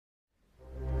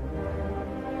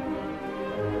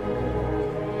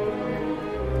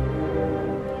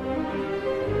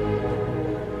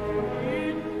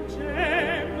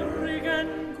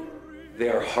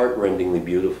they're heart-rendingly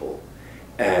beautiful.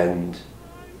 And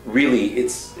really,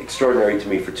 it's extraordinary to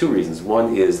me for two reasons.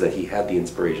 One is that he had the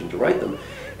inspiration to write them,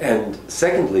 and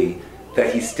secondly,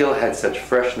 that he still had such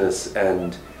freshness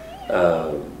and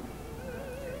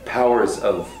powers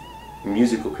of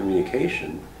musical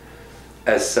communication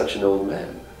as such an old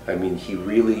man. I mean, he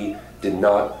really did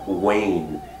not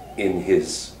wane in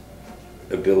his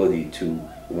ability to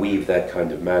weave that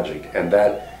kind of magic, and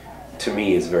that to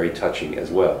me is very touching as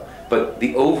well. But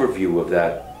the overview of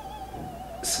that,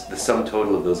 the sum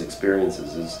total of those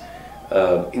experiences, is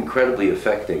incredibly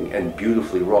affecting and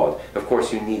beautifully wrought. Of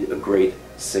course, you need a great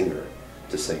singer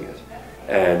to sing it,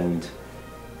 and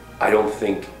I don't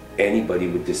think anybody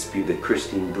would dispute that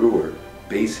Christine Brewer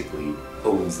basically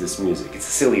owns this music. It's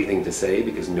a silly thing to say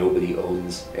because nobody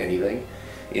owns anything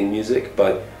in music,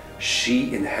 but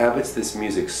she inhabits this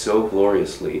music so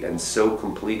gloriously and so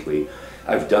completely.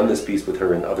 I've done this piece with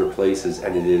her in other places,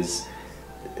 and it is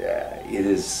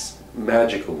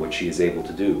magical what she is able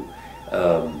to do.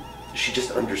 She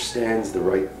just understands the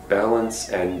right balance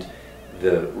and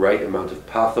the right amount of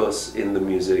pathos in the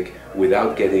music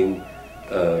without getting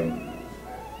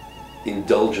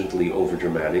indulgently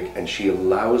overdramatic, and she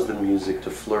allows the music to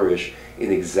flourish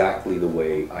in exactly the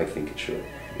way I think it should.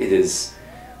 It is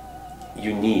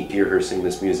unique to hear her sing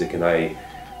this music, and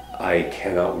I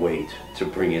cannot wait to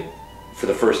bring it for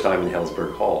the first time in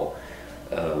Helzberg Hall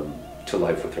to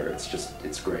life with her.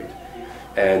 It's great,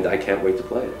 and I can't wait to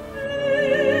play it.